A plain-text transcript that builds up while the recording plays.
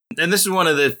And this is one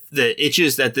of the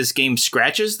itches that this game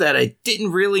scratches that I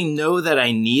didn't really know that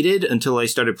I needed until I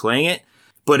started playing it.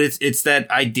 But it's that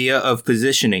idea of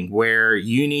positioning where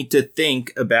you need to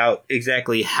think about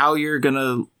exactly how you're going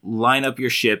to line up your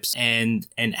ships and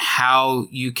how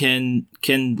you can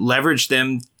leverage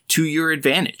them to your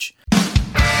advantage.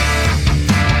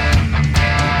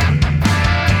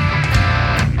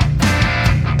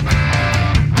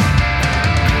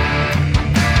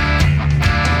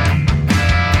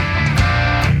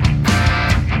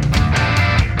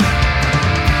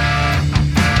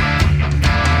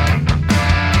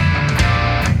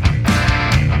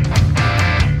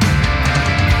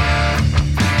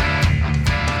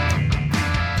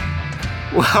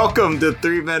 Welcome to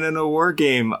 3 Men in a War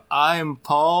Game. I'm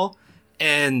Paul,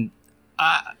 and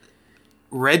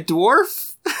Red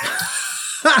Dwarf?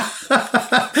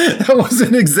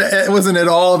 That wasn't at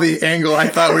all the angle I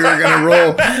thought we were going to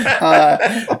roll.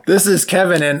 This is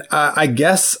Kevin, and I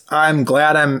guess I'm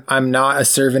glad I'm not a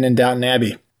servant in Downton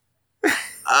Abbey.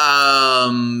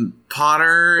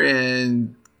 Potter,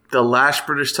 and the last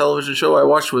British television show I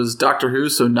watched was Doctor Who,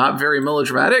 so not very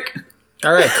melodramatic.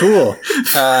 All right, cool.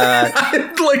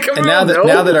 And now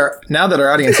that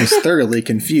our audience is thoroughly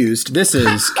confused, this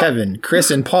is Kevin,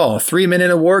 Chris, and Paul. 3 Men in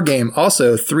a War Game.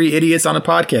 Also, 3 idiots on a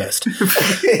podcast.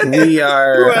 We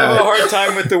are. We have a hard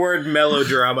time with the word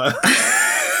melodrama.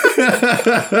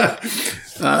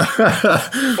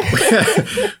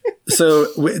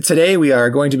 Today we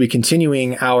are going to be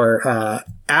continuing our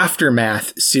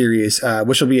Aftermath series,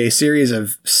 which will be a series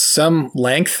of some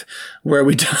length where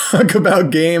we talk about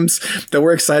games that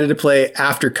we're excited to play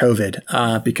after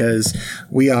COVID, because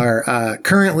we are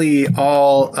currently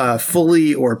all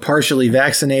fully or partially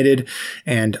vaccinated,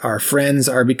 and our friends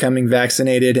are becoming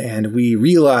vaccinated, and we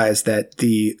realize that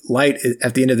the light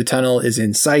at the end of the tunnel is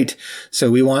in sight. So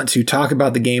we want to talk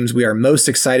about the games we are most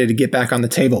excited to get back on the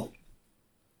table.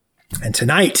 And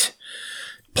tonight,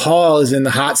 Paul is in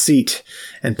the hot seat,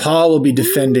 and Paul will be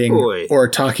defending or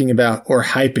talking about or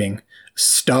hyping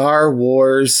Star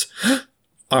Wars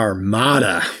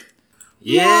Armada.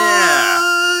 Yeah.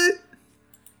 What?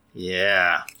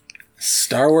 Yeah.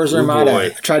 Star Wars Armada. I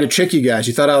tried to trick you guys.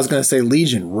 You thought I was going to say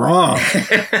Legion. Wrong.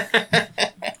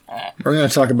 We're going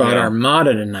to talk about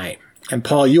Armada tonight. And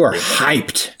Paul, you are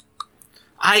hyped.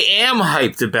 I am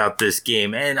hyped about this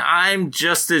game, and I'm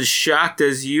just as shocked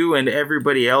as you and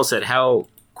everybody else at how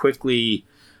quickly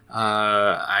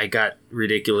I got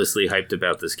ridiculously hyped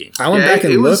about this game. I went back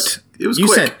and looked. It was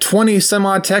quick. Sent 20 some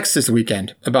odd texts this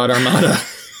weekend about Armada.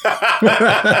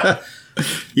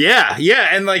 Yeah,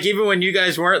 and like even when you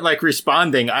guys weren't like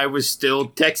responding, I was still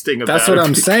texting about it. That's what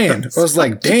I'm saying. I was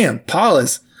like, damn, Paul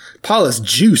is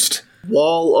juiced.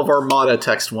 Wall of Armada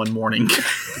text one morning.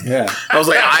 Yeah. I was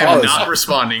like, I'm not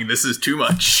responding. This is too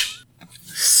much.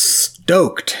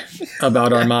 Stoked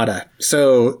about Armada.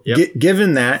 So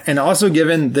given that, and also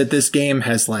given that this game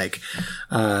has like,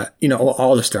 all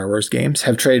the Star Wars games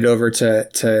have traded over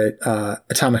to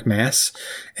Atomic Mass,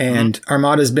 and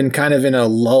Armada's been kind of in a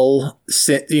lull.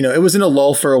 It was in a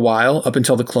lull for a while up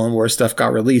until the Clone Wars stuff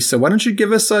got released. So why don't you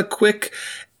give us a quick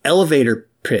elevator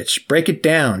pitch? Break it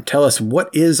down. Tell us,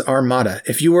 what is Armada?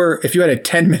 If you had a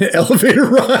 10-minute elevator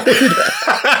ride.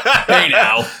 Hey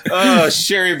now. Oh,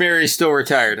 Sherry Berry's still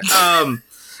retired.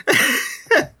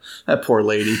 That poor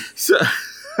lady.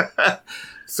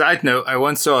 Side note, I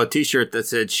once saw a t-shirt that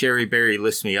said Sherry Berry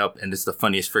lifts me up, and it's the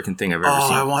funniest freaking thing I've ever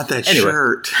seen. I want that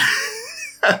shirt.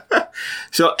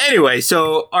 So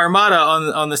Armada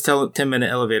on this 10-minute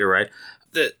elevator ride.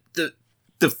 The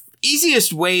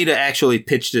easiest way to actually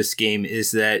pitch this game is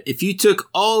that if you took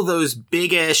all those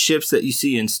big ass ships that you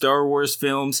see in Star Wars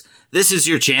films, this is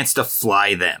your chance to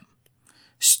fly them.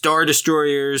 Star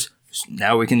Destroyers,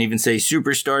 now we can even say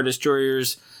Super Star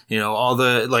Destroyers, all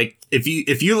the, like, if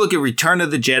you look at Return of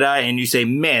the Jedi and you say,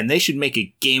 man, they should make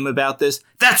a game about this,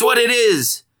 that's what it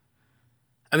is.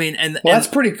 I mean, that's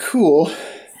pretty cool.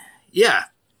 Yeah.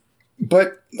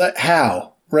 But how?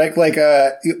 Right, like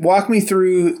walk me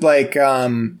through like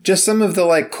just some of the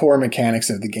like core mechanics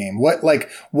of the game. What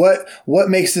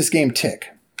makes this game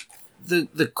tick?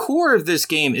 The core of this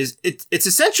game is it's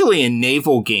essentially a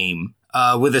naval game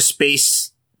with a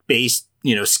space based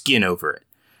skin over it,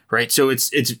 right? So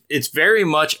it's very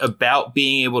much about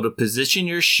being able to position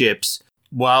your ships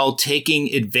while taking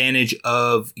advantage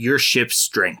of your ship's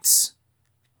strengths,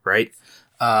 right?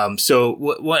 And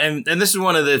this is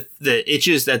one of the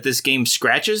itches that this game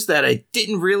scratches that I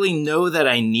didn't really know that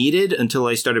I needed until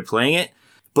I started playing it.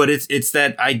 But it's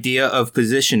that idea of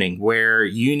positioning where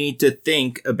you need to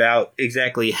think about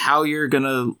exactly how you're going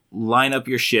to line up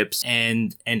your ships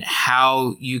and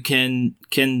how you can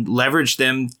leverage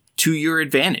them to your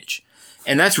advantage.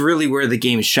 And that's really where the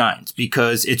game shines,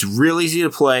 because it's real easy to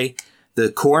play.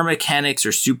 The core mechanics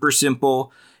are super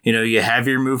simple. You know, you have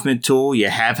your movement tool, you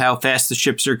have how fast the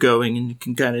ships are going, and you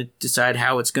can kind of decide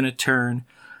how it's going to turn.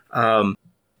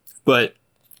 But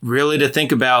really to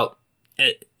think about,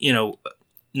 you know,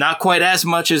 not quite as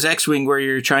much as X-Wing where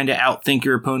you're trying to outthink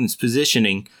your opponent's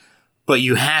positioning, but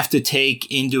you have to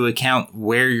take into account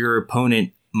where your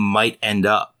opponent might end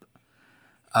up.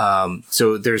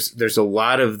 So there's a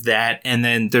lot of that. And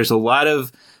then there's a lot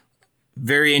of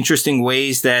very interesting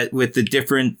ways that with the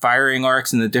different firing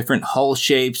arcs and the different hull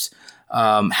shapes,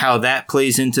 how that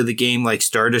plays into the game, like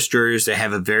Star Destroyers that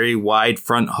have a very wide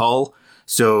front hull.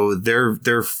 So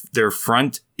their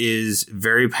front is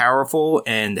very powerful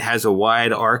and has a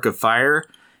wide arc of fire.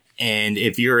 And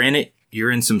if you're in it,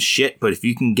 you're in some shit. But if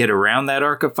you can get around that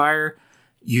arc of fire,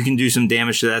 you can do some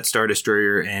damage to that Star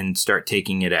Destroyer and start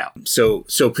taking it out. So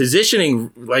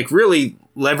positioning, like really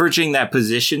leveraging that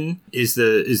position is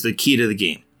the key to the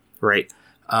game, right?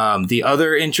 The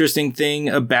other interesting thing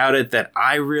about it that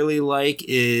I really like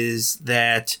is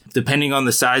that depending on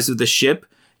the size of the ship,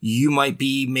 you might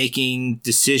be making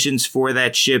decisions for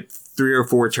that ship 3 or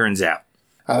 4 turns out.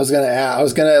 I was gonna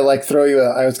throw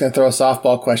a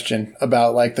softball question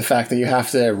about like the fact that you have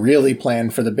to really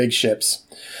plan for the big ships.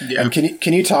 Yeah. And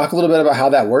can you talk a little bit about how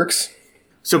that works?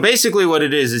 So basically what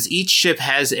it is each ship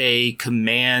has a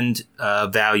command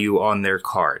value on their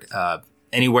card,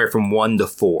 anywhere from 1 to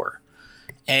 4.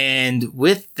 And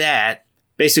with that,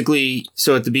 basically,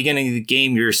 so at the beginning of the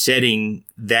game, you're setting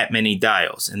that many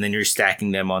dials, and then you're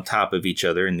stacking them on top of each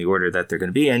other in the order that they're going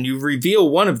to be, and you reveal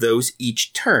one of those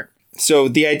each turn. So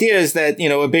the idea is that, you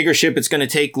know, a bigger ship, it's going to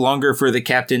take longer for the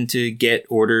captain to get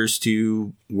orders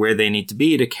to where they need to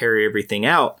be to carry everything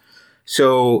out.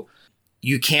 So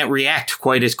you can't react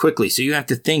quite as quickly. So you have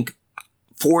to think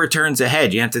 4 turns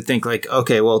ahead. You have to think like,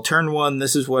 okay, well, turn 1,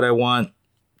 this is what I want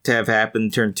to have happen.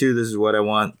 Turn 2, this is what I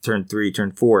want. Turn 3,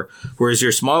 turn 4. Whereas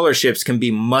your smaller ships can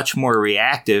be much more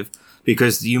reactive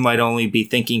because you might only be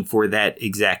thinking for that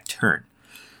exact turn.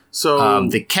 So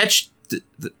the catch...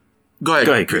 Go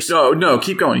ahead, Chris. No,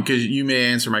 keep going, because you may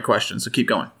answer my question, so keep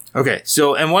going. Okay,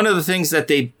 so, and one of the things that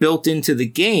they built into the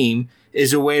game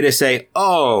is a way to say,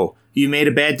 oh, you made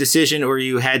a bad decision or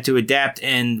you had to adapt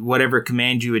and whatever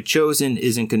command you had chosen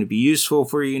isn't going to be useful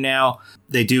for you now.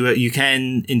 They do it. You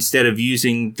can, instead of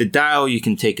using the dial, you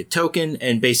can take a token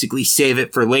and basically save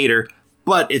it for later,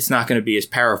 but it's not going to be as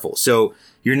powerful. So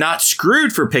you're not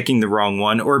screwed for picking the wrong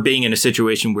one or being in a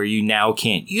situation where you now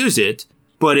can't use it,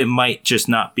 but it might just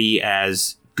not be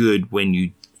as good when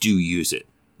you do use it.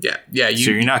 Yeah.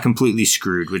 So you're not completely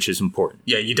screwed, which is important.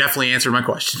 Yeah, you definitely answered my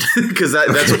question, because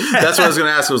that's what I was going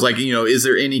to ask. Was like, you know, is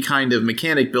there any kind of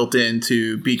mechanic built in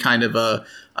to be kind of a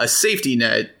safety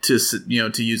net, to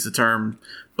use the term,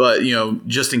 but you know,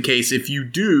 just in case if you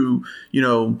do, you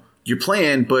know, your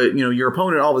plan, but you know, your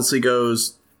opponent obviously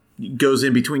goes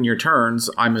in between your turns,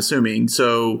 I'm assuming.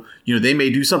 So, you know, they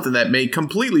may do something that may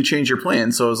completely change your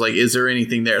plan. So I was like, is there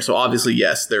anything there? So obviously,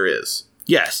 yes, there is.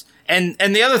 Yes. And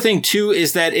the other thing too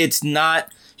is that it's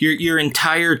not your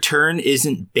entire turn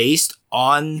isn't based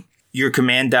on your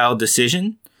command dial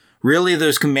decision. Really,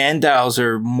 those command dials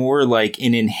are more like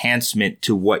an enhancement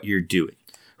to what you're doing.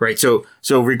 Right? So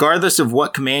regardless of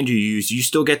what command you use, you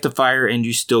still get to fire and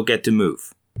you still get to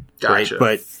move. Gotcha.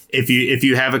 Right? But if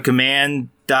you have a command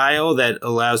dial that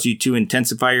allows you to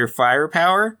intensify your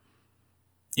firepower,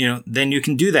 you know, then you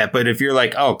can do that. But if you're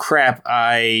like, oh crap,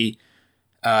 I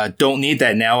don't need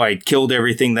that now. I killed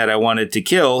everything that I wanted to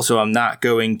kill, so I'm not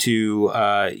going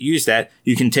to use that.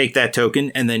 You can take that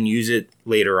token and then use it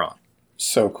later on.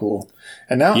 So cool.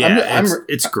 And now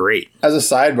it's great. As a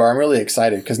sidebar, I'm really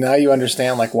excited because now you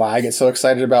understand like why I get so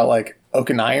excited about like Oak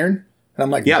and Iron. And I'm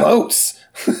like, boats.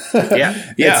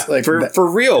 Yeah. It's like for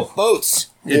real, boats.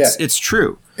 It's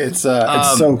true. It's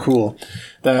so cool.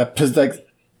 The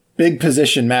big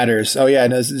position matters. Oh yeah,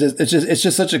 and it's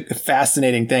just such a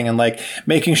fascinating thing, and like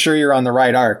making sure you're on the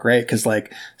right arc, right? Because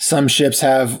like some ships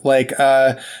have like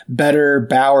a better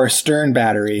bow or stern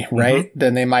battery, right,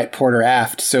 than they might port or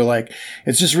aft. So like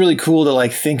it's just really cool to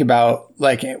like think about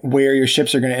like where your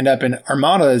ships are going to end up. And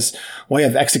Armada's way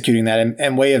of executing that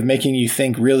and way of making you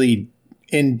think really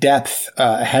in depth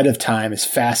ahead of time is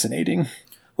fascinating.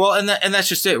 Well, and that's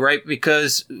just it, right?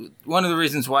 Because one of the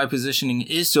reasons why positioning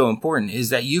is so important is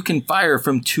that you can fire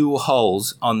from 2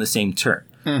 hulls on the same turn,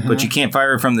 but you can't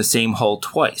fire from the same hull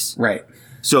twice. Right.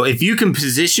 So if you can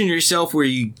position yourself where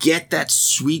you get that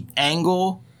sweet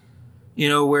angle, you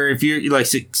know, where if you're like,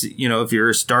 you know, if you're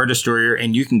a Star Destroyer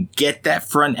and you can get that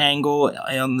front angle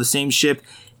on the same ship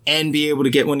and be able to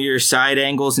get one of your side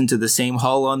angles into the same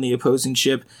hull on the opposing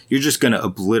ship, you're just going to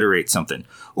obliterate something.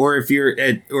 Or if you're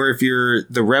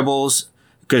the rebels,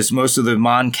 because most of the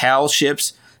Mon Cal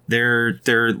ships, they're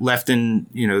left and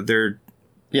they're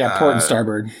port and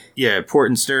starboard. Yeah, port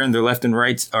and stern, their left and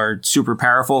rights are super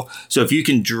powerful. So if you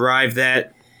can drive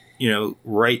that,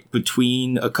 right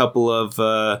between a couple of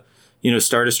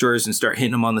Star Destroyers and start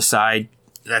hitting them on the side,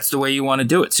 that's the way you want to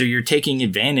do it. So you're taking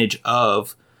advantage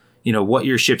of what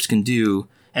your ships can do,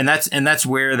 and that's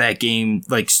where that game,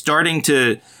 like, starting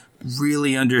to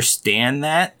really understand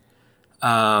that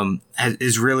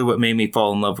is really what made me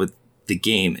fall in love with the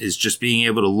game, is just being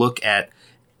able to look at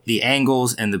the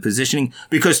angles and the positioning.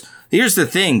 Because here's the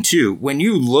thing too, when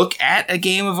you look at a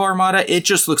game of Armada, it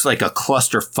just looks like a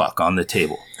clusterfuck on the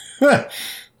table.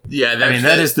 Yeah,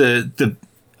 that is the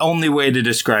only way to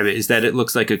describe it, is that it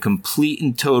looks like a complete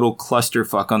and total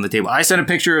clusterfuck on the table. I sent a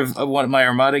picture of one of my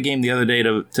Armada game the other day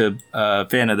to a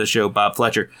fan of the show, Bob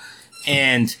Fletcher,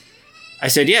 and I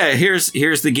said, "Yeah, here's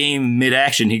the game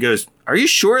mid-action." He goes, "Are you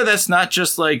sure that's not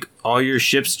just like all your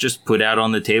ships just put out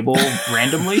on the table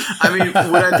randomly?" I mean,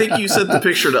 when I think you sent the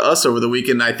picture to us over the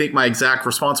weekend, I think my exact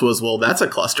response was, "Well, that's a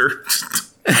cluster."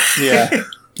 Yeah.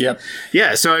 Yep.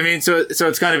 Yeah. So I mean, so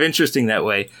it's kind of interesting that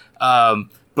way.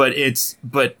 But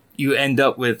you end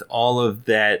up with all of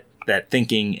that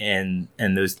thinking and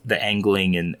the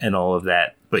angling and all of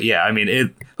that. But yeah, I mean,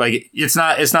 it's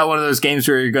not one of those games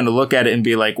where you're going to look at it and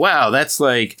be like, wow, that's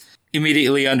like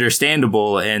immediately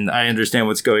understandable and I understand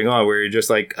what's going on, where you're just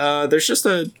like, there's just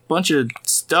a bunch of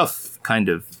stuff kind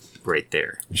of right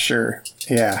there. Sure.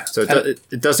 Yeah. So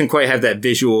it doesn't quite have that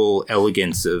visual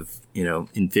elegance of,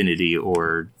 Infinity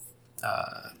or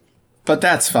but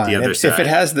that's fine. If it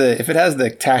has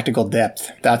the tactical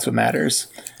depth, that's what matters.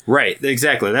 Right,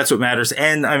 exactly. That's what matters.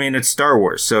 And I mean, it's Star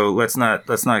Wars, so let's not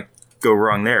go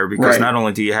wrong there, because not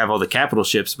only do you have all the capital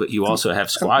ships, but you also have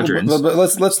squadrons. But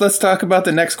let's talk about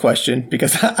the next question,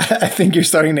 because I think you're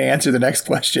starting to answer the next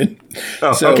question.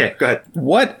 Oh, so, okay, go ahead.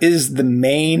 What is the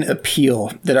main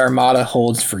appeal that Armada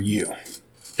holds for you?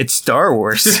 It's Star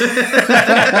Wars.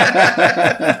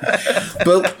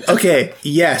 But okay,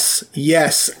 yes.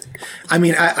 I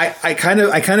mean, I kind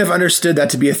of understood that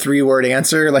to be a 3-word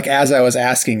answer, like, as I was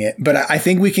asking it, but I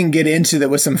think we can get into that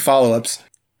with some follow-ups.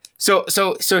 So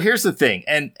here's the thing,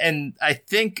 and I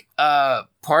think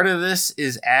part of this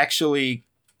is actually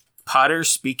Potter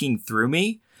speaking through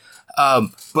me,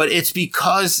 but it's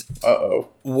because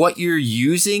what you're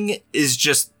using is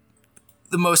just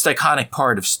the most iconic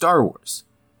part of Star Wars.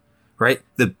 Right?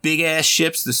 The big-ass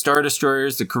ships, the Star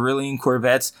Destroyers, the Corellian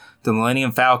Corvettes, the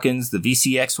Millennium Falcons, the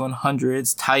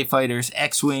VCX-100s, TIE Fighters,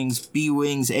 X-Wings,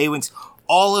 B-Wings, A-Wings,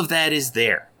 all of that is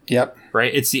there. Yep.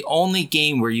 Right? It's the only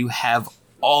game where you have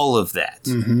all of that.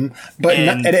 Mm-hmm. But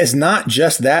it is not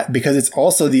just that, because it's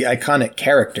also the iconic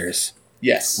characters.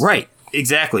 Yes. Right.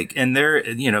 Exactly. And they're,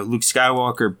 Luke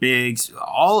Skywalker, Biggs,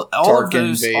 all of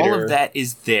those, Vader. All of that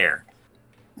is there.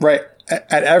 Right.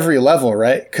 At every level,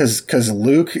 right? Because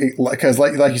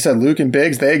like you said, Luke and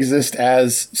Biggs, they exist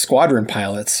as squadron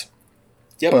pilots.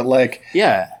 Yep. But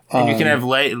yeah, and you can have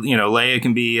Leia. Leia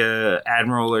can be a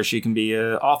admiral, or she can be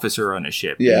a officer on a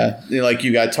ship. Yeah, like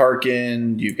you got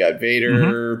Tarkin, you've got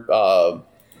Vader.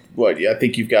 Mm-hmm. I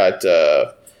think you've got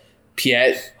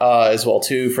Piet as well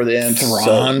too for them.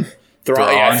 Thrawn.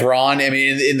 Yeah, Thrawn. I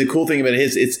mean, and the cool thing about it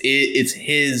is it's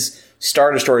his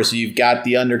Star Destroyer, so you've got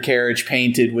the undercarriage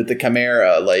painted with the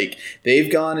Chimera. Like,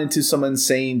 they've gone into some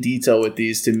insane detail with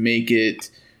these to make it,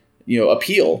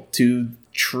 appeal to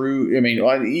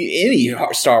any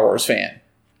Star Wars fan.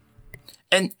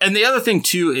 And the other thing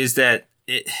too is that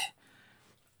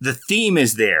the theme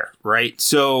is there, right?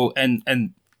 So and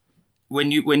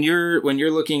when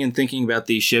you're looking and thinking about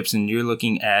these ships, and you're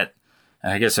looking at,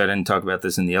 I guess I didn't talk about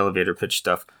this in the elevator pitch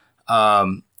stuff.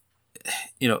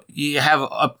 You have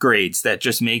upgrades that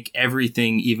just make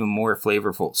everything even more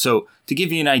flavorful. So to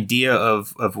give you an idea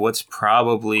of what's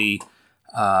probably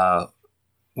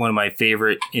one of my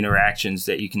favorite interactions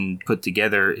that you can put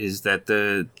together is that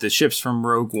the ships from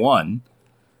Rogue One,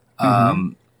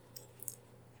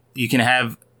 you can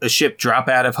have a ship drop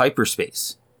out of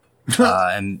hyperspace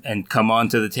and come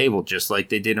onto the table just like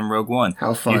they did in Rogue One.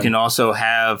 How fun. You can also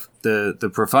have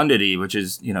the Profundity, which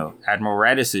is, Admiral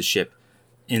Radiss's ship.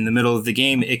 In the middle of the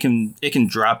game, it can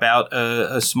drop out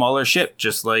a smaller ship,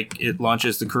 just like it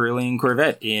launches the Corellian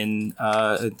Corvette in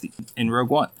Rogue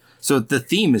One. So the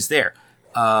theme is there.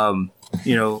 So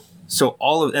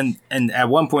all of and at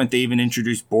one point they even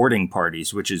introduced boarding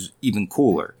parties, which is even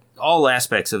cooler. All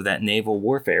aspects of that naval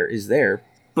warfare is there,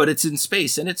 but it's in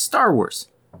space and it's Star Wars.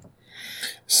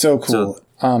 So cool.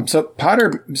 So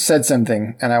Potter said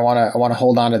something, and I want to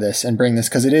hold on to this and bring this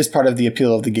because it is part of the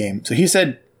appeal of the game. So he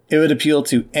said it would appeal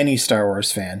to any Star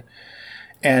Wars fan.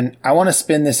 And I want to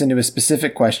spin this into a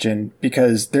specific question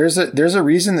because there's a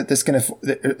reason that this can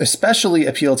especially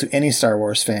appeal to any Star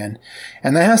Wars fan.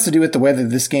 And that has to do with the way that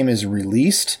this game is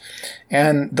released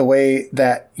and the way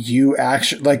that you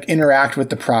actually like interact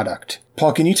with the product.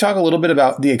 Paul, can you talk a little bit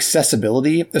about the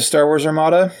accessibility of Star Wars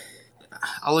Armada?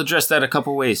 I'll address that a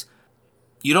couple ways.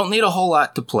 You don't need a whole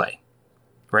lot to play,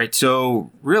 right?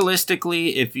 So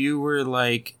realistically, if you were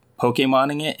like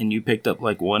Pokemoning it and you picked up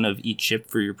like one of each ship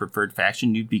for your preferred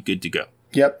faction, you'd be good to go.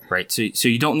 Yep. Right. So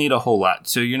you don't need a whole lot.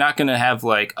 So you're not going to have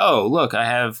like, oh, look, I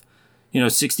have,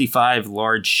 65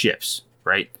 large ships,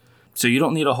 right? So you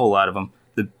don't need a whole lot of them.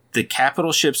 The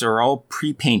capital ships are all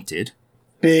pre-painted.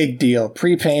 Big deal.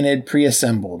 Pre-painted,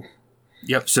 pre-assembled.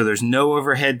 Yep. So there's no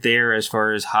overhead there as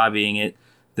far as hobbying it.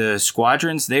 The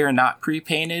squadrons, they are not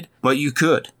pre-painted, but you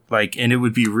could and it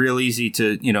would be real easy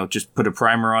to, just put a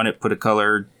primer on it, put a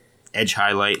color edge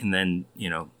highlight, and then,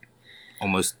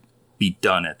 almost be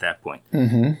done at that point.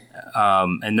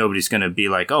 Mm-hmm. And nobody's going to be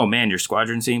like, oh man, your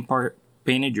squadrons ain't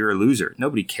painted, you're a loser.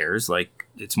 Nobody cares. Like,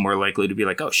 it's more likely to be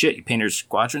like, oh shit, you painted your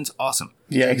squadrons? Awesome.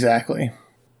 Yeah, exactly.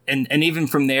 And even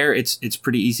from there, it's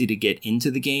pretty easy to get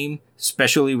into the game,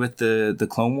 especially with the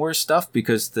Clone Wars stuff,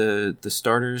 because the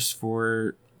starters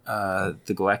for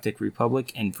the Galactic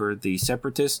Republic and for the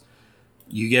Separatists,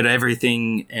 you get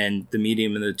everything and the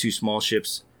medium and the two small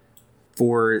ships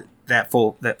for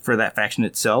that faction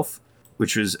itself,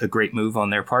 which was a great move on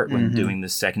their part when doing the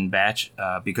second batch,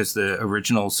 because the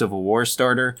original Civil War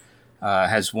starter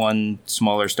has one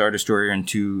smaller Star Destroyer and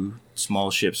two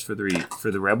small ships for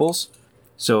the Rebels.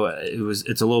 So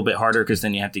it's a little bit harder because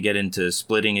then you have to get into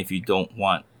splitting if you don't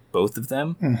want both of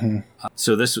them. Mm-hmm.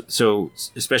 So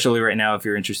especially right now, if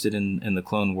you're interested in the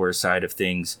Clone Wars side of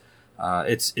things,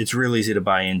 it's real easy to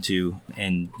buy into,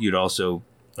 and you'd also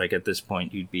at this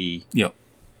point you'd be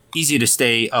easy to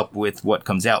stay up with what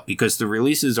comes out because the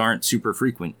releases aren't super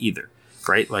frequent either,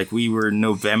 right? Like we were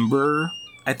November,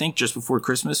 I think, just before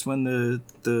Christmas when the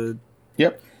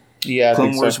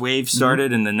Clone Wars wave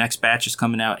started, and the next batch is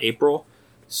coming out April.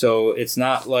 So it's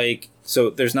not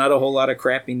there's not a whole lot of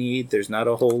crap you need. There's not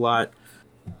a whole lot.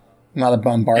 Not a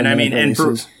bombardment. And I mean,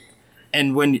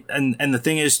 and the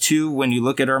thing is too, when you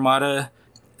look at Armada,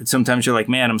 sometimes you're like,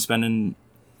 man, I'm spending,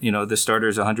 the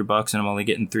starter's $100 and I'm only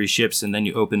getting 3 ships, and then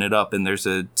you open it up and there's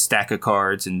a stack of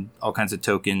cards and all kinds of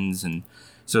tokens, and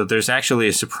so there's actually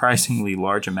a surprisingly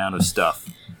large amount of stuff.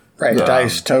 Right,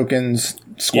 dice, tokens,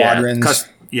 squadrons.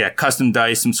 Custom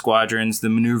dice, some squadrons, the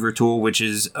maneuver tool, which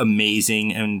is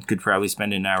amazing, and could probably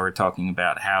spend an hour talking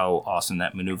about how awesome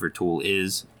that maneuver tool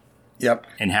is. Yep.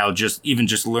 And how just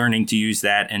learning to use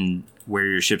that and where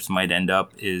your ships might end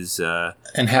up is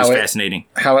fascinating.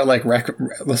 How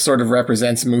it sort of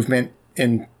represents movement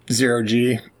in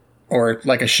 0G, or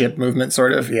like a ship movement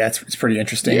sort of. Yeah, it's pretty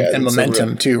interesting. Yeah, and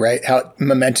momentum too, right? How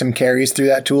momentum carries through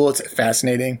that tool. It's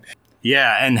fascinating.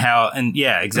 Yeah,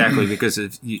 exactly. Because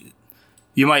if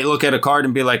you might look at a card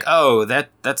and be like, oh,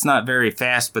 that's not very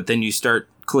fast, but then you start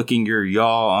clicking your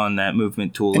yaw on that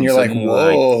movement tool, and you're like,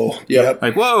 whoa,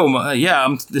 whoa,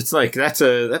 yeah. It's like that's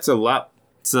a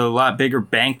lot bigger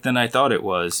bank than I thought it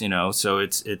was, So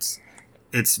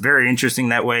it's very interesting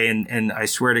that way, and I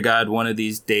swear to God, one of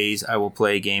these days I will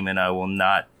play a game and I will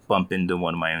not bump into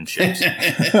one of my own ships.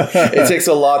 It takes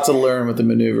a lot to learn with the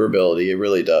maneuverability. It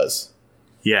really does.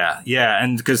 Yeah,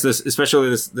 and because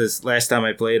this last time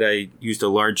I played, I used a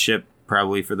large ship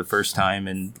probably for the first time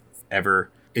and ever.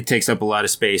 It takes up a lot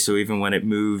of space, so even when it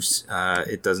moves,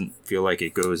 it doesn't feel like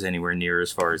it goes anywhere near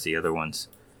as far as the other ones.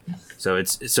 So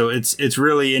it's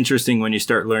really interesting when you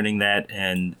start learning that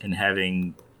and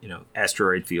having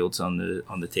asteroid fields on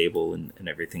the table and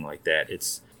everything like that.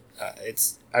 It's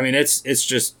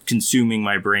just consuming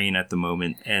my brain at the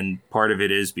moment, and part of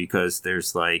it is because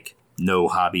there's no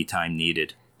hobby time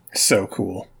needed. So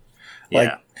cool.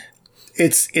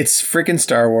 It's freaking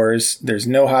Star Wars. There's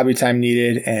no hobby time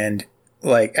needed, and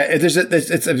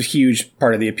it's a huge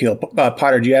part of the appeal.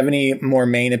 Potter, do you have any more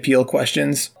main appeal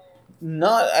questions?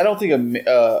 I don't think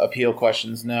appeal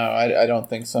questions. No, I don't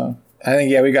think so. I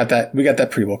think we got that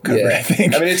pretty well covered. Yeah. I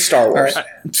think. I mean, it's Star Wars,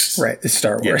 right? It's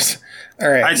Star Wars. Yeah.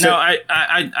 All right.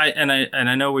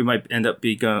 I know we might end up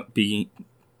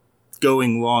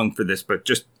going long for this, but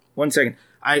just 1 second.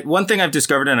 One thing I've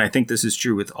discovered, and I think this is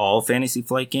true with all Fantasy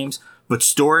Flight games, but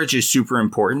storage is super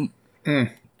important.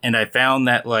 Mm. And I found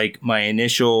that my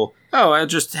initial, I'll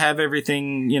just have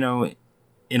everything,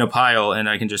 in a pile and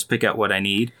I can just pick out what I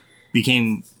need,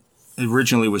 became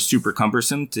originally was super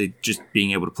cumbersome to just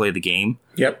being able to play the game.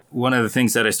 Yep. One of the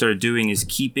things that I started doing is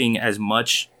keeping as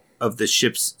much of the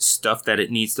ship's stuff that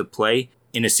it needs to play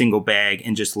in a single bag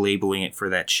and just labeling it for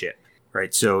that ship.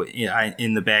 Right. So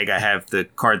in the bag, I have the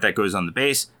card that goes on the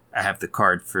base. I have the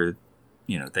card for,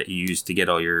 that you use to get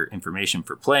all your information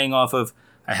for playing off of.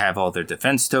 I have all their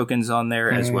defense tokens on there,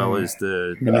 as well as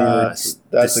the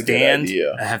that's stand. a good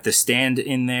idea. I have the stand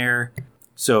in there.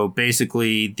 So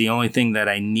basically, the only thing that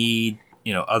I need,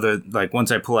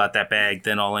 once I pull out that bag,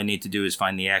 then all I need to do is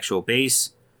find the actual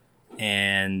base,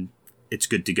 and it's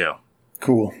good to go.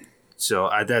 Cool. So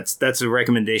that's a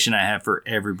recommendation I have for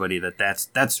everybody.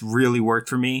 That's really worked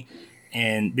for me,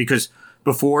 and because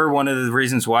before, one of the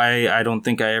reasons why I don't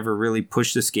think I ever really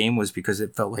pushed this game was because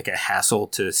it felt like a hassle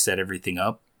to set everything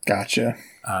up. Gotcha.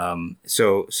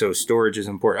 So storage is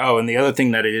important. Oh, and the other thing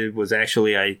that I did was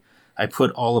actually I put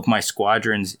all of my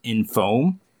squadrons in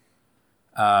foam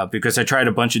because I tried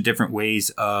a bunch of different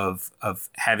ways of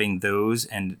having those,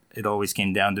 and it always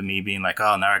came down to me being like,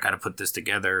 oh, now I got to put this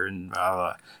together, and blah,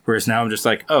 blah. Whereas now I'm just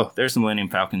like, oh, there's the Millennium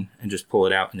Falcon, and just pull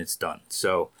it out and it's done.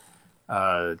 So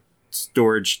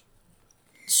storage,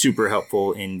 super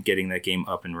helpful in getting that game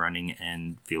up and running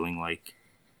and feeling like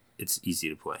it's easy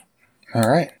to play. All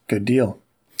right, good deal.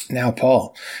 Now,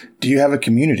 Paul, do you have a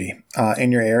community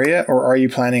in your area, or are you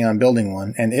planning on building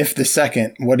one? And if the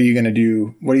second, what are you going to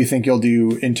do? What do you think you'll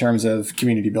do in terms of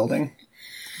community building?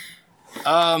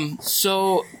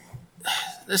 So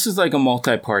this is like a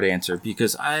multi-part answer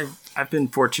because I've been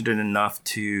fortunate enough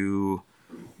to,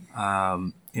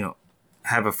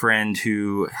 have a friend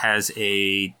who has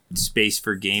a space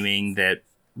for gaming that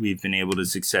we've been able to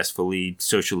successfully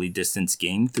socially distance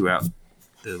game throughout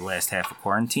the last half of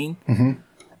quarantine. Mm-hmm.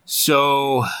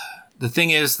 So the thing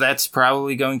is, that's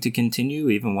probably going to continue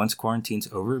even once quarantine's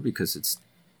over because it's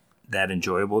that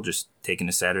enjoyable just taking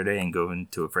a Saturday and going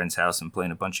to a friend's house and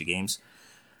playing a bunch of games.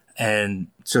 And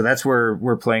so that's where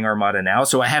we're playing Armada now.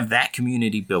 So I have that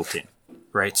community built in,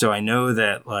 right? So I know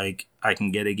that like I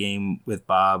can get a game with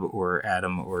Bob or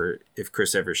Adam, or if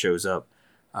Chris ever shows up,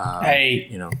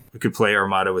 we could play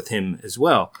Armada with him as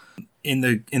well. In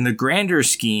the grander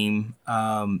scheme,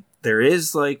 there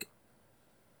is like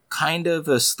kind of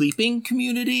a sleeping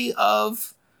community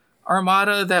of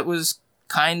Armada that was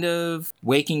kind of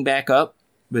waking back up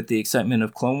with the excitement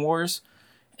of Clone Wars.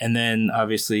 And then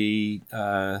obviously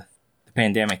the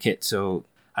pandemic hit. So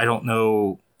I don't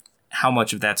know how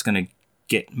much of that's going to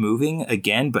get moving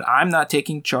again, but I'm not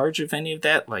taking charge of any of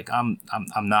that. Like I'm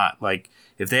not. Like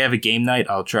if they have a game night,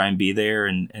 I'll try and be there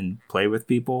and play with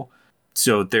people.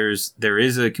 So there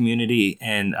is a community,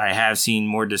 and I have seen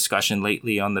more discussion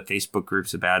lately on the Facebook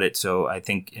groups about it. So I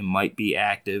think it might be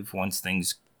active once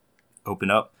things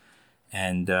open up,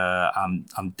 and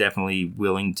I'm definitely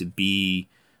willing to be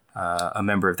a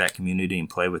member of that community and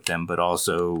play with them, but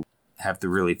also have the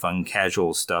really fun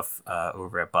casual stuff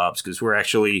over at Bob's, because we're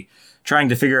actually trying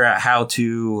to figure out how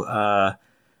to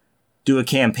do a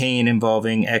campaign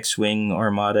involving X-Wing,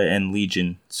 Armada, and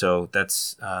Legion. So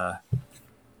that's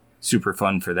super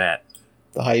fun for that.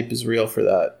 The hype is real for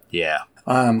that. Yeah.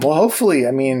 Well, hopefully,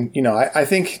 I mean, I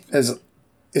think as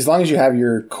long as you have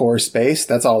your core space,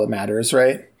 that's all that matters,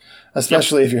 right?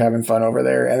 Especially if you're having fun over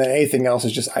there, and then anything else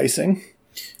is just icing.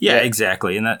 Yeah,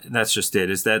 exactly, and that's just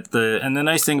it. Is that the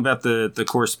nice thing about the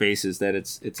core space is that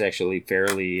it's actually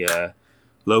fairly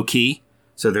low key,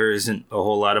 so there isn't a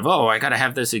whole lot of I got to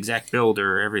have this exact build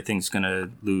or everything's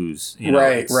gonna lose.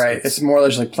 Right. It's more or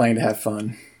less like playing to have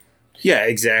fun. Yeah,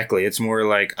 exactly. It's more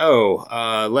like,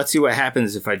 let's see what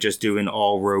happens if I just do an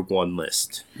all Rogue One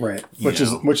list. Right, which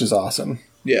is awesome.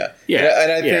 Yeah, yeah,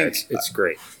 and I think it's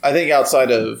great. I think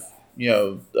outside of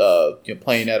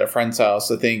playing at a friend's house,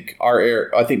 I think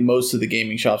most of the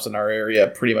gaming shops in our area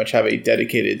pretty much have a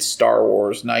dedicated Star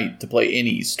Wars night to play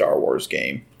any Star Wars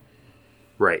game.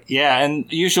 Right. Yeah, and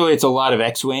usually it's a lot of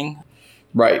X-Wing.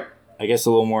 Right. I guess a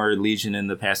little more Legion in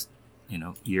the past,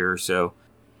 year or so.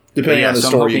 Depending on the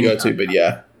store you go to, but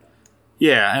yeah.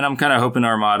 Yeah, and I'm kind of hoping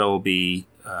Armada will be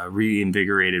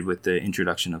reinvigorated with the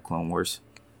introduction of Clone Wars.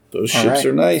 Those ships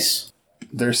are nice.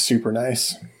 They're super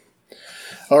nice.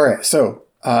 All right, so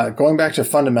going back to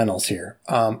fundamentals here.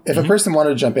 If a person wanted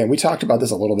to jump in, we talked about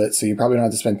this a little bit, so you probably don't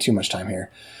have to spend too much time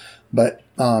here. But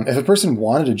if a person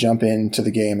wanted to jump into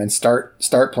the game and start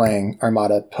playing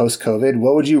Armada post-COVID,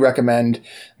 what would you recommend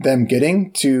them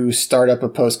getting to start up a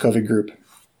post-COVID group?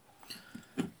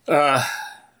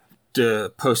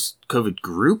 The post-COVID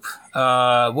group?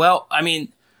 Well, I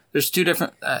mean, there's two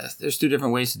different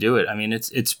ways to do it. I mean,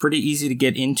 it's pretty easy to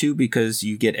get into because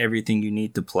you get everything you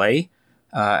need to play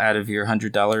out of your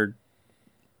 $100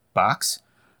 box.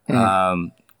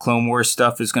 Clone Wars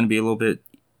stuff is going to be a little bit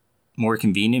more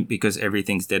convenient because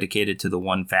everything's dedicated to the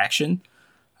one faction.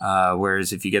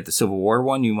 Whereas if you get the Civil War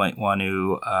one, you might want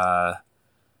to,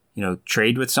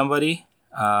 trade with somebody.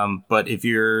 But if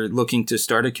you're looking to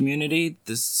start a community,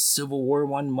 the Civil War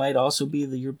one might also be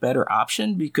your better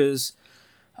option because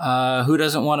who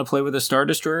doesn't want to play with a Star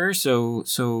Destroyer? So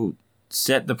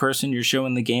set the person you're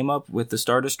showing the game up with the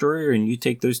Star Destroyer, and you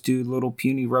take those 2 little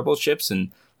puny rebel ships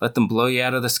and let them blow you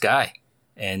out of the sky.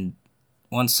 And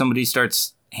once somebody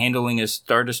starts handling a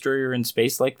Star Destroyer in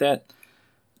space like that,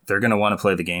 they're going to want to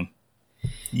play the game.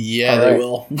 Yeah, they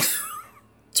will.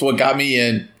 It's what got me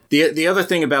in. The other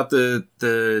thing about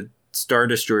the Star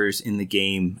Destroyers in the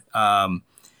game, I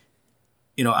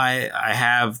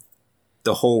have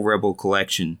the whole Rebel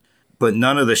collection, but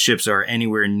none of the ships are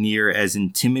anywhere near as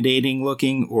intimidating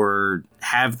looking or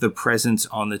have the presence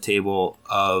on the table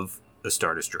of a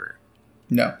Star Destroyer.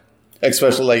 No,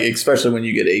 especially when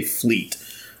you get a fleet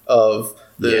of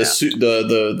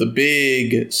the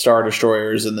big Star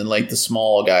Destroyers and then like the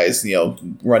small guys,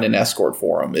 run an escort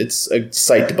for them. It's a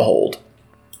sight to behold.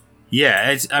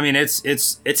 Yeah,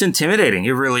 it's intimidating.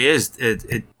 It really is.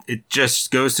 It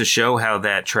just goes to show how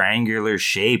that triangular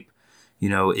shape,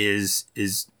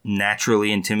 is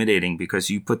naturally intimidating because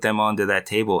you put them onto that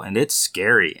table and it's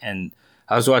scary. And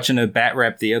I was watching a bat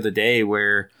rep the other day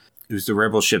where it was the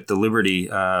Rebel ship, the Liberty,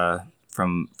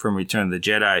 from Return of the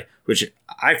Jedi, which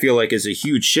I feel like is a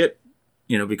huge ship,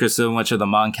 because so much of the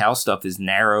Mon Cal stuff is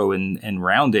narrow and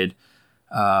rounded.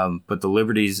 But the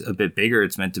Liberty's a bit bigger.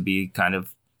 It's meant to be kind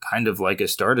of like a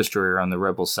Star Destroyer on the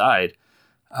Rebel side.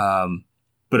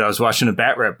 But I was watching a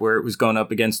bat rep where it was going up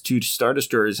against 2 Star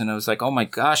Destroyers, and I was like, oh my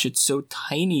gosh, it's so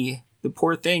tiny. The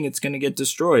poor thing, it's going to get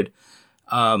destroyed.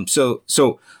 So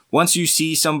once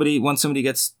somebody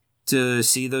gets to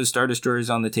see those Star Destroyers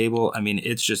on the table,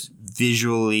 it's just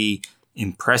visually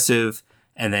impressive.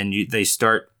 And then they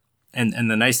start,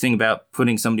 and the nice thing about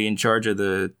putting somebody in charge of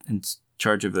a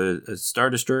Star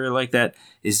Destroyer like that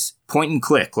is point and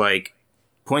click, like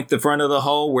point the front of the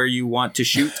hull where you want to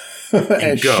shoot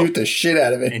and go. Shoot the shit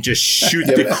out of it. And just shoot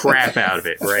the crap out of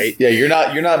it, right? Yeah, you're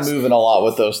not moving a lot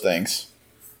with those things.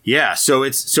 Yeah, so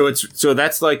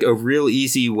that's like a real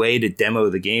easy way to demo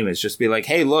the game, is just be like,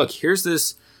 hey, look, here's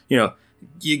this,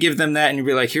 you give them that and you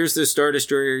be like, here's this Star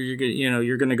Destroyer,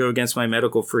 you're going to go against my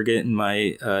medical frigate and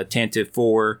my Tantive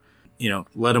 4,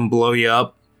 let them blow you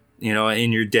up,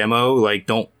 in your demo. Like,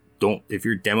 don't, if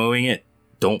you're demoing it,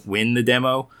 don't win the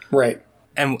demo. Right.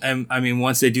 And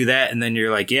once they do that, and then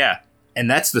you're like, yeah, and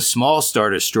that's the small Star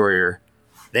Destroyer,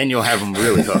 then you'll have them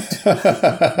really hooked.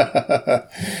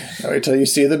 Wait till you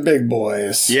see the big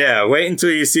boys. Yeah, wait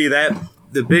until you see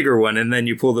the bigger one, and then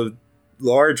you pull the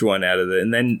large one out of it,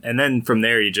 and then from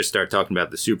there you just start talking about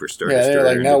the Super Star Destroyer. Yeah,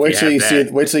 they're like, now wait till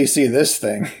you see this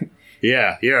thing.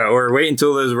 Yeah, or wait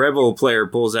until this Rebel player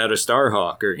pulls out a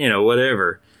Starhawk, or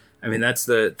whatever. That's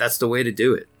the way to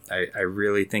do it. I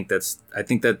really think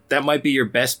that might be your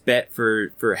best bet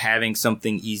for having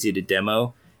something easy to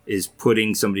demo, is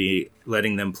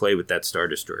letting them play with that Star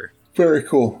Destroyer. Very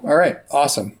cool. All right.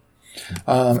 Awesome.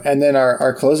 And then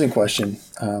our closing question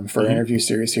for our interview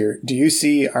series here. Do you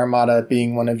see Armada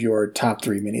being one of your top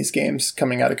 3 minis games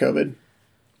coming out of COVID?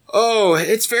 Oh,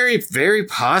 it's very, very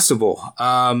possible.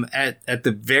 At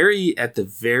the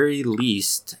very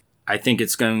least, I think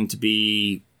it's going to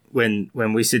be when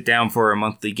we sit down for a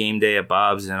monthly game day at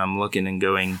Bob's and I'm looking and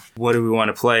going, what do we want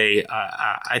to play?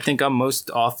 I think I'm most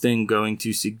often going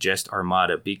to suggest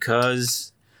Armada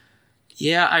because,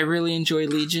 yeah, I really enjoy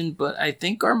Legion, but I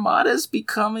think Armada's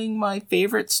becoming my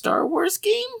favorite Star Wars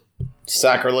game.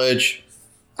 Sacrilege.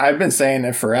 I've been saying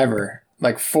it forever.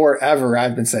 Like forever,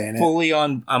 I've been saying it.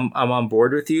 I'm on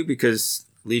board with you because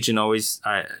Legion always,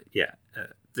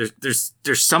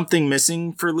 There's something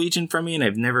missing for Legion from me, and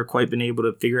I've never quite been able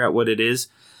to figure out what it is.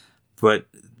 But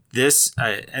this,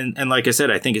 and like I said,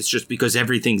 I think it's just because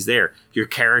everything's there. Your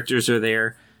characters are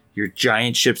there, your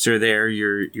giant ships are there,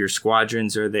 your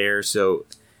squadrons are there. So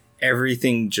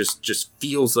everything just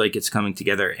feels like it's coming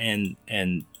together. And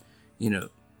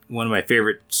one of my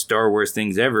favorite Star Wars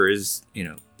things ever is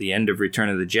the end of Return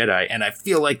of the Jedi, and I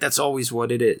feel like that's always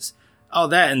what it is. Oh,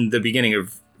 that and the beginning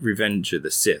of Revenge of the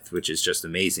Sith, which is just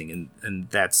amazing, and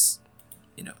that's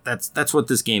what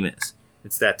this game is.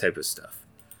 It's that type of stuff.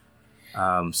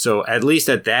 So at least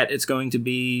at that, it's going to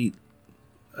be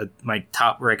my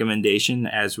top recommendation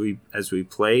as we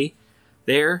play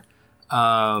there.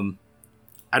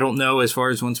 I don't know as far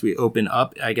as once we open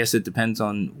up. I guess it depends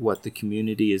on what the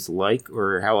community is like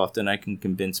or how often I can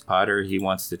convince Potter he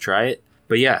wants to try it.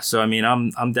 But yeah, so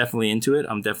I'm definitely into it.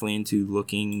 I'm definitely into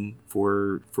looking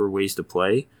for ways to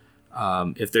play.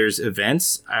 If there's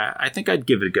events, I think I'd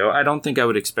give it a go. I don't think I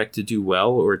would expect to do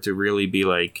well or to really be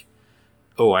like,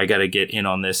 oh, I got to get in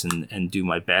on this and do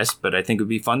my best. But I think it would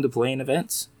be fun to play in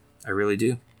events. I really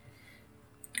do.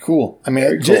 Cool. I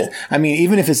mean,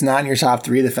 even if it's not in your top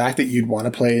 3, the fact that you'd want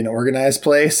to play an organized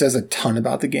play says a ton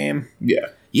about the game. Yeah.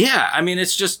 Yeah. I mean,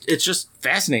 it's just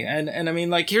fascinating. And I mean,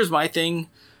 like, here's my thing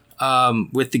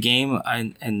with the game.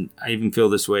 I even feel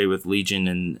this way with Legion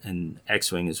and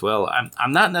X-Wing as well.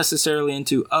 I'm not necessarily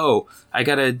into, I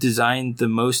got to design the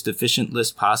most efficient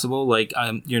list possible. Like,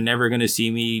 you're never going to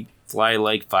see me fly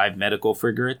like 5 medical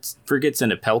frigates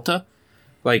and a Pelta.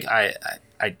 Like,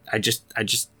 I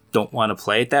just don't want to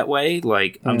play it that way.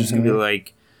 Like, I'm just going to be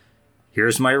like,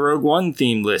 here's my Rogue One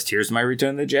theme list. Here's my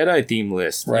Return of the Jedi theme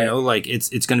list. Right. You know, like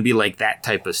it's going to be like that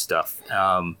type of stuff.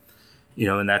 You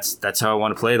know, and that's how I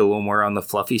want to play it, a little more on the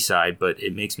fluffy side, but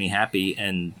it makes me happy.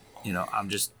 And, you know, I'm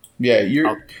just,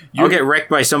 I'll get wrecked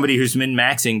by somebody who's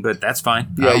min-maxing, but that's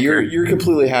fine. Yeah, you're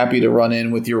completely happy to run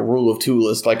in with your rule of 2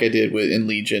 list like I did in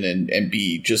Legion and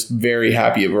be just very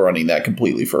happy of running that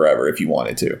completely forever if you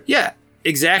wanted to. Yeah,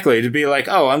 exactly. To be like,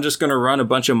 I'm just going to run a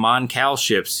bunch of Mon Cal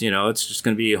ships. You know, it's just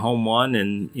going to be Home 1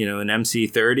 and, you know, an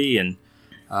MC-30 and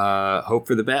hope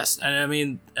for the best. And I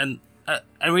mean, and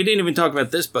we didn't even talk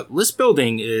about this, but list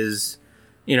building is,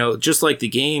 you know, just like the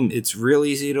game, it's real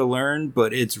easy to learn,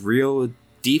 but it's real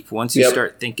deep once you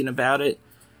start thinking about it.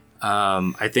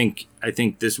 I think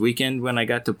this weekend when I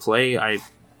got to play, I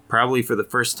probably for the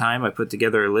first time I put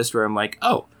together a list where I'm like,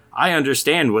 I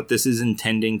understand what this is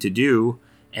intending to do,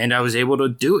 and I was able to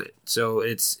do it. So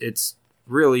it's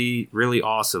really, really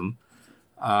awesome.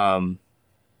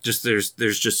 Just there's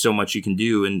just so much you can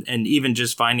do, and even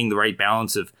just finding the right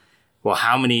balance of, well,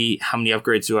 how many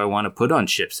upgrades do I want to put on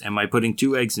ships? Am I putting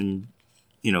 2 eggs in,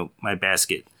 you know, my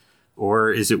basket?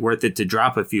 Or is it worth it to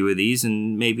drop a few of these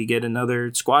and maybe get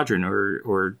another squadron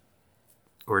or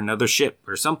another ship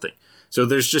or something? So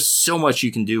there's just so much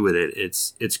you can do with it.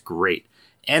 It's great.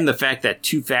 And the fact that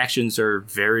 2 factions are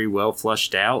very well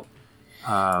flushed out.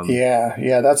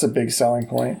 Yeah, that's a big selling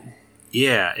point.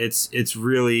 Yeah, it's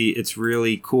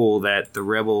really cool that the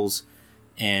Rebels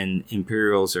and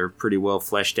Imperials are pretty well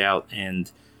fleshed out, and,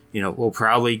 you know, we'll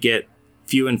probably get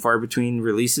few and far between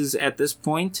releases at this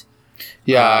point.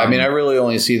 Yeah, I mean, I really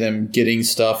only see them getting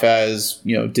stuff as,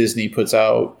 you know, Disney puts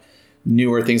out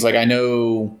newer things. Like, I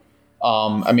know,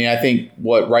 I think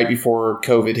right before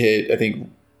COVID hit, I think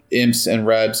Imps and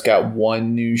Rebs got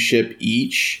 1 new ship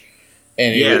each.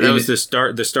 And that was the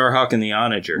Starhawk and the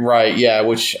Onager. Right, yeah,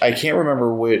 which I can't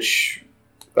remember which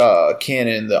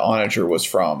canon the Onager was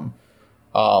from.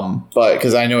 But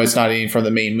because I know it's not even from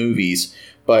the main movies.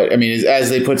 But I mean, as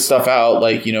they put stuff out,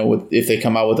 like, you know, if they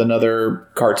come out with another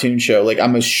cartoon show, like,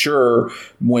 I'm sure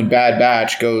when Bad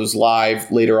Batch goes live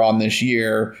later on this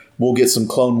year, we'll get some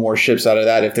Clone Wars ships out of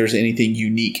that. If there's anything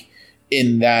unique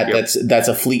in that, that's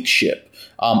a fleet ship.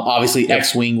 Obviously,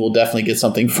 X-Wing will definitely get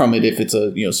something from it if it's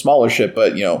a, you know, smaller ship.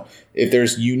 But, you know, if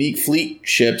there's unique fleet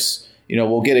ships, you know,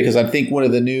 we'll get it, because I think one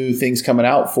of the new things coming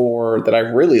out that I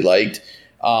really liked.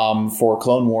 For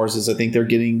Clone Wars is I think they're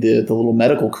getting the little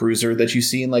medical cruiser that you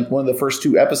see in like one of the first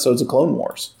 2 episodes of Clone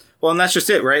Wars. Well, and that's just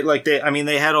it, right? Like they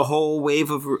had a whole wave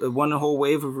of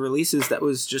releases that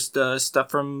was just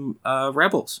stuff from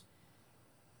Rebels.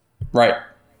 Right.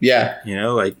 Yeah. You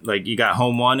know, like you got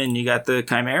Home 1 and you got the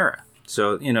Chimera.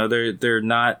 So, you know, they're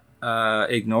not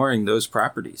ignoring those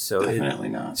properties. So definitely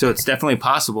not. So it's definitely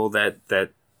possible that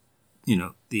you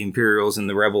know, the Imperials and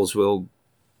the Rebels will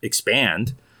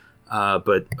expand.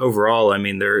 But overall, I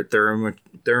mean, they're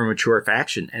a mature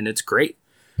faction, and it's great.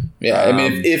 Yeah, I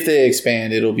mean, if they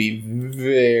expand, it'll be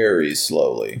very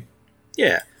slowly.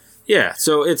 Yeah.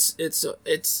 So it's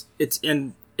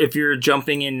and if you're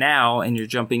jumping in now and you're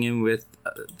jumping in with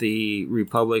the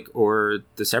Republic or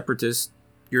the Separatists,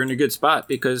 you're in a good spot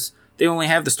because they only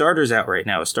have the starters out right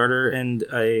now, a starter and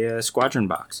a squadron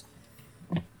box.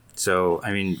 So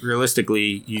I mean,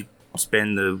 realistically, you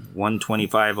spend the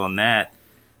 $125 on that,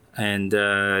 and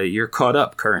you're caught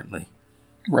up currently.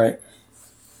 Right.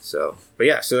 So, but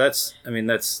yeah, so that's I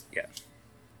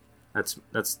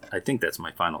think that's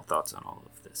my final thoughts on all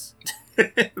of this.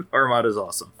 Armada's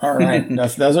awesome. All right.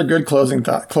 Those are good closing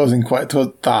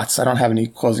thoughts. I don't have any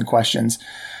closing questions.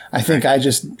 I think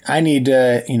I need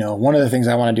to, you know, one of the things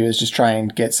I want to do is just try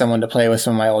and get someone to play with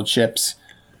some of my old ships,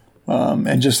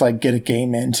 and just like get a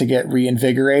game in to get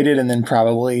reinvigorated, and then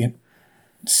probably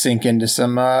sink into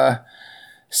some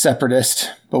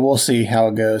Separatist, but we'll see how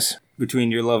it goes.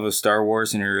 Between your love of Star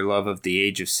Wars and your love of the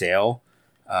Age of Sail,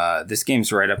 this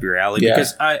game's right up your alley. Yeah.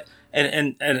 Because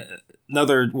and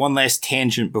another one last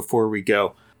tangent before we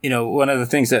go. one of the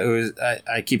things that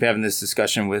I keep having this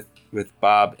discussion with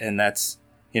Bob, and that's,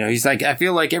 he's like, I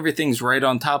feel like everything's right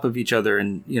on top of each other,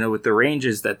 and with the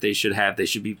ranges that they should have, they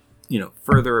should be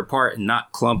further apart and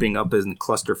not clumping up as a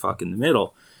clusterfuck in the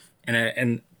middle.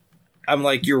 And I'm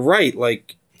like, you're right.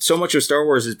 Like, so much of Star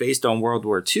Wars is based on World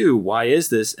War II. Why is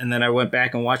this? And then I went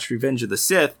back and watched Revenge of the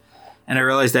Sith, and I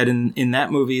realized that in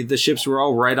that movie, the ships were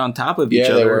all right on top of each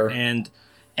other. Were.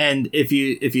 And if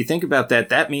you think about that,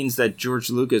 that means that George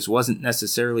Lucas wasn't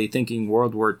necessarily thinking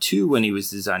World War II when he was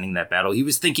designing that battle. He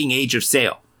was thinking Age of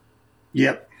Sail.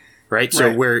 Yep. Right?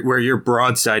 So where you're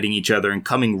broadsiding each other and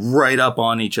coming right up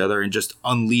on each other and just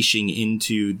unleashing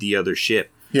into the other ship.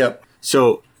 Yep.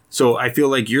 So I feel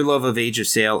like your love of Age of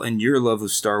Sail and your love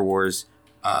of Star Wars,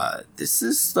 this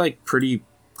is like pretty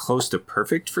close to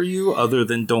perfect for you, other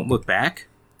than Don't Look Back.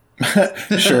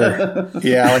 Sure.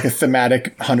 Yeah, like a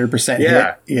thematic 100%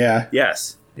 hit. Yeah.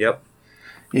 Yes. Yep.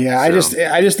 Yeah, so.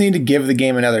 I just need to give the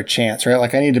game another chance, right?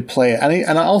 Like I need to play it.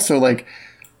 And I also like,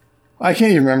 I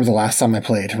can't even remember the last time I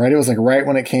played, right? It was like right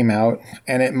when it came out,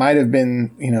 and it might have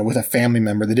been, with a family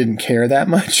member that didn't care that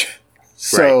much.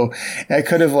 So I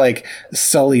could have like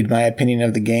sullied my opinion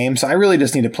of the game. So I really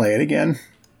just need to play it again.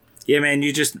 Yeah, man,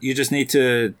 you just need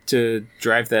to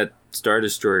drive that Star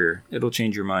Destroyer. It'll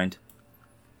change your mind.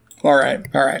 All right.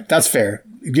 That's fair.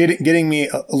 Getting me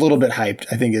a little bit hyped,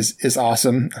 I think is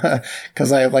awesome.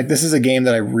 Cause this is a game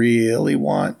that I really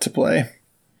want to play.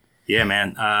 Yeah,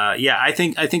 man. I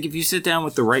think if you sit down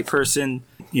with the right person,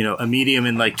 a medium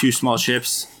and like 2 small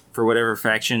ships for whatever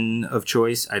faction of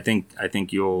choice, I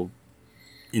think you'll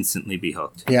instantly be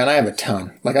hooked. Yeah, and I have a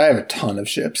ton. Like I have a ton of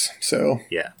ships. So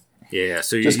yeah.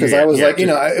 So just because I was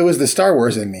it was the Star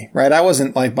Wars in me, right? I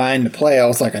wasn't like buying to play. I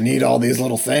was like, I need all these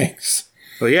little things.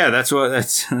 Well, yeah, that's why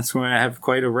I have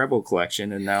quite a Rebel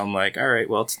collection, and now I'm like, all right,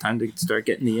 well, it's time to start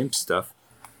getting the Imp stuff.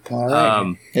 All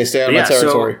right. Hey, stay out of my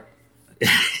territory.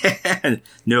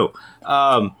 No.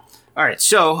 All right,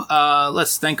 so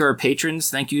let's thank our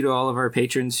patrons. Thank you to all of our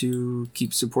patrons who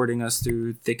keep supporting us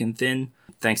through thick and thin.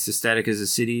 Thanks to Static as a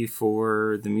City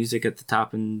for the music at the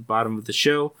top and bottom of the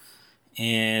show.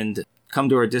 And come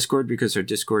to our Discord because our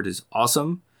Discord is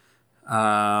awesome.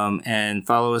 And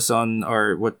follow us on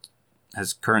our what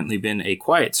has currently been a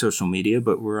quiet social media,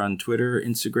 but we're on Twitter,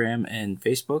 Instagram, and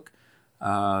Facebook.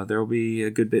 There will be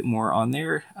a good bit more on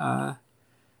there.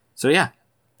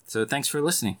 So thanks for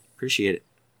listening. Appreciate it.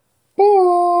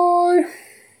 Bye.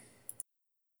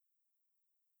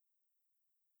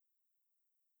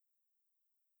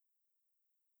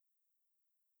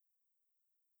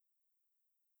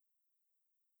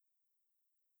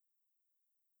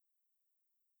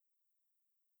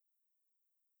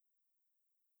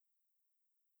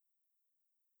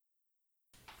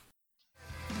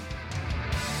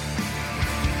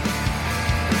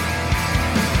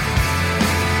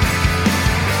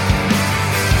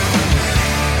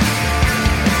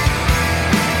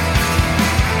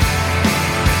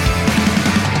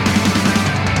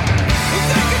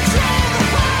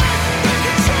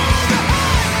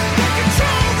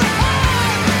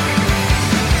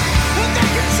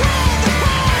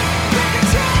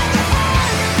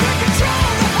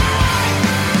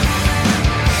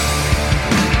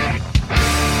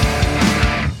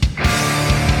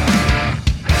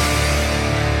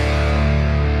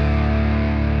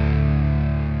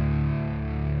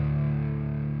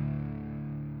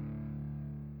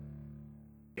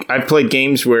 I've played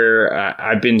games where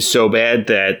I've been so bad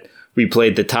that we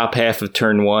played the top half of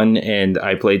turn 1 and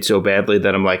I played so badly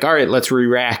that I'm like, all right, let's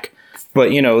re-rack.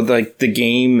 But, like the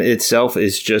game itself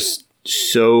is just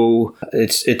so,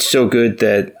 it's so good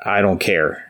that I don't care.